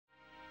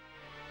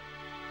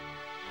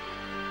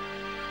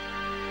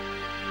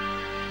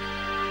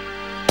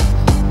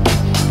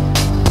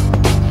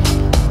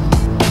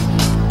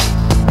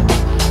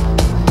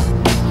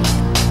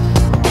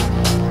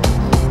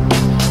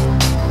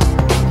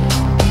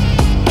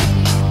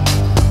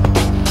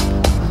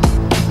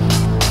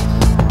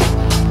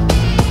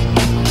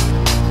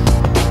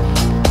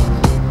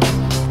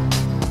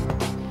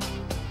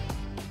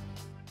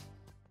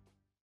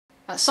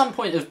some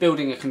point of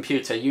building a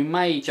computer, you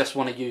may just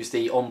want to use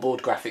the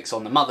onboard graphics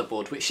on the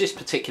motherboard, which this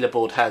particular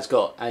board has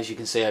got. As you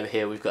can see over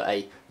here, we've got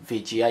a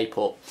VGA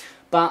port.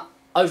 But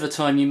over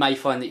time, you may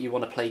find that you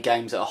want to play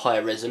games at a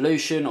higher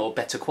resolution or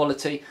better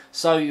quality,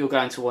 so you're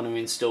going to want to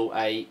install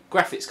a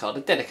graphics card,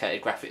 a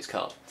dedicated graphics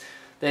card.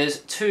 There's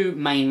two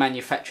main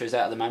manufacturers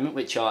out at the moment,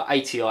 which are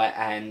ATI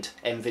and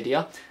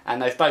nVidia,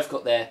 and they've both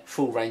got their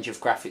full range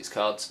of graphics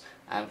cards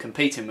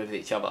competing with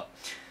each other.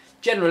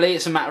 Generally,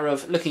 it's a matter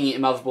of looking at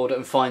your motherboard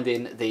and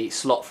finding the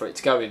slot for it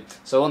to go in.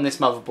 So on this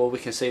motherboard, we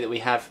can see that we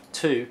have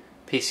two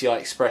PCI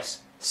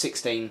Express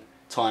 16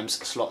 times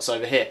slots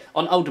over here.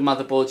 On older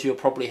motherboards, you'll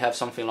probably have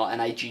something like an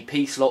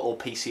AGP slot or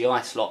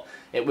PCI slot.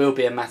 It will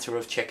be a matter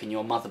of checking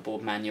your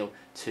motherboard manual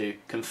to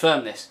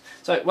confirm this.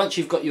 So once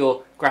you've got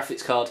your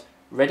graphics card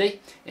ready,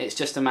 it's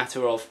just a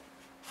matter of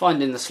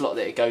finding the slot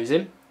that it goes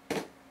in,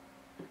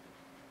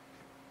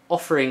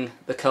 offering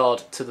the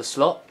card to the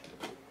slot,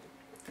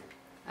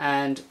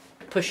 and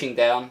pushing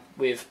down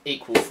with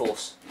equal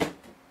force.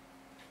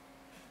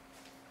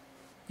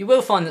 You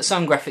will find that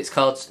some graphics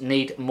cards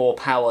need more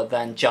power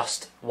than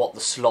just what the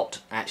slot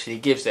actually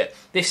gives it.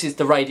 This is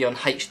the Radeon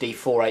HD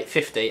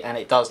 4850 and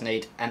it does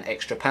need an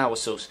extra power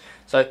source.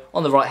 So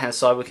on the right hand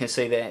side we can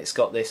see that it's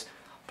got this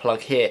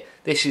plug here.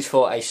 This is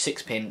for a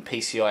 6-pin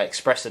PCI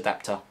Express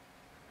adapter.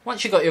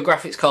 Once you've got your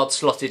graphics card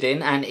slotted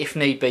in, and if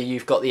need be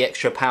you've got the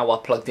extra power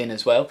plugged in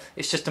as well,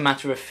 it's just a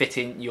matter of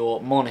fitting your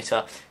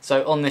monitor.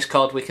 So on this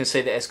card we can see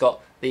that it's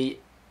got the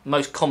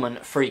most common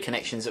three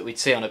connections that we'd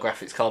see on a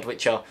graphics card,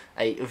 which are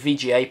a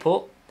VGA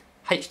port,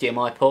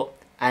 HDMI port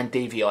and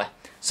DVI.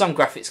 Some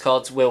graphics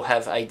cards will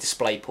have a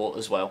display port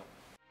as well.